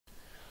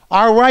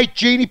All right,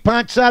 Jeannie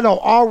Ponsetto.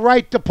 All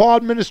right, DePaul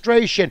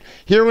administration.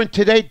 Hearing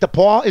today,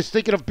 DePaul is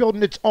thinking of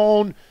building its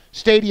own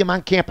stadium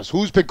on campus.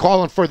 Who's been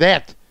calling for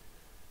that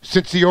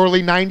since the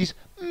early 90s?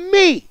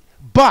 Me.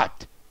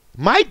 But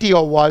my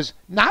deal was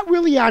not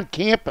really on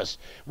campus,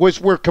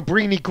 was where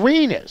Cabrini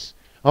Green is.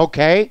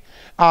 Okay?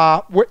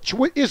 Which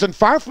isn't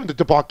far from the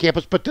DePaul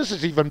campus, but this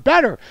is even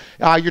better.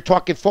 You're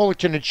talking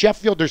Fullerton and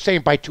Sheffield. They're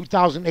saying by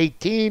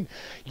 2018,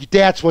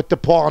 that's what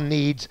DePaul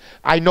needs.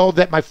 I know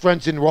that my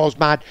friends in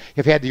Rosemont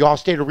have had the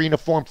Allstate Arena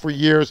form for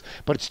years,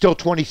 but it's still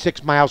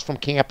 26 miles from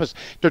campus.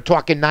 They're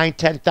talking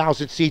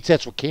 10,000 seats.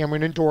 That's what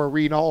Cameron Indoor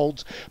Arena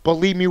holds.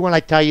 Believe me when I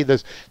tell you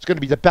this, it's going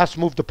to be the best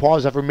move DePaul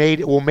has ever made.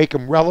 It will make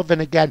them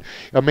relevant again.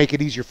 It'll make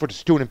it easier for the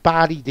student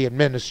body, the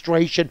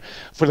administration,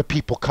 for the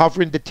people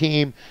covering the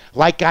team.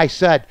 Like I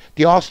said,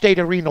 the Allstate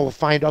Arena will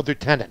find other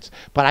tenants,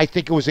 but I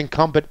think it was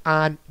incumbent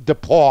on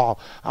DePaul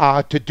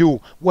to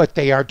do what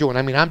they are doing.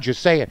 I mean, I'm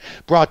just saying,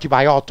 brought to you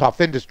by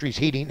Althoff Industries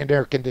Heating and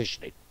Air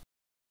Conditioning.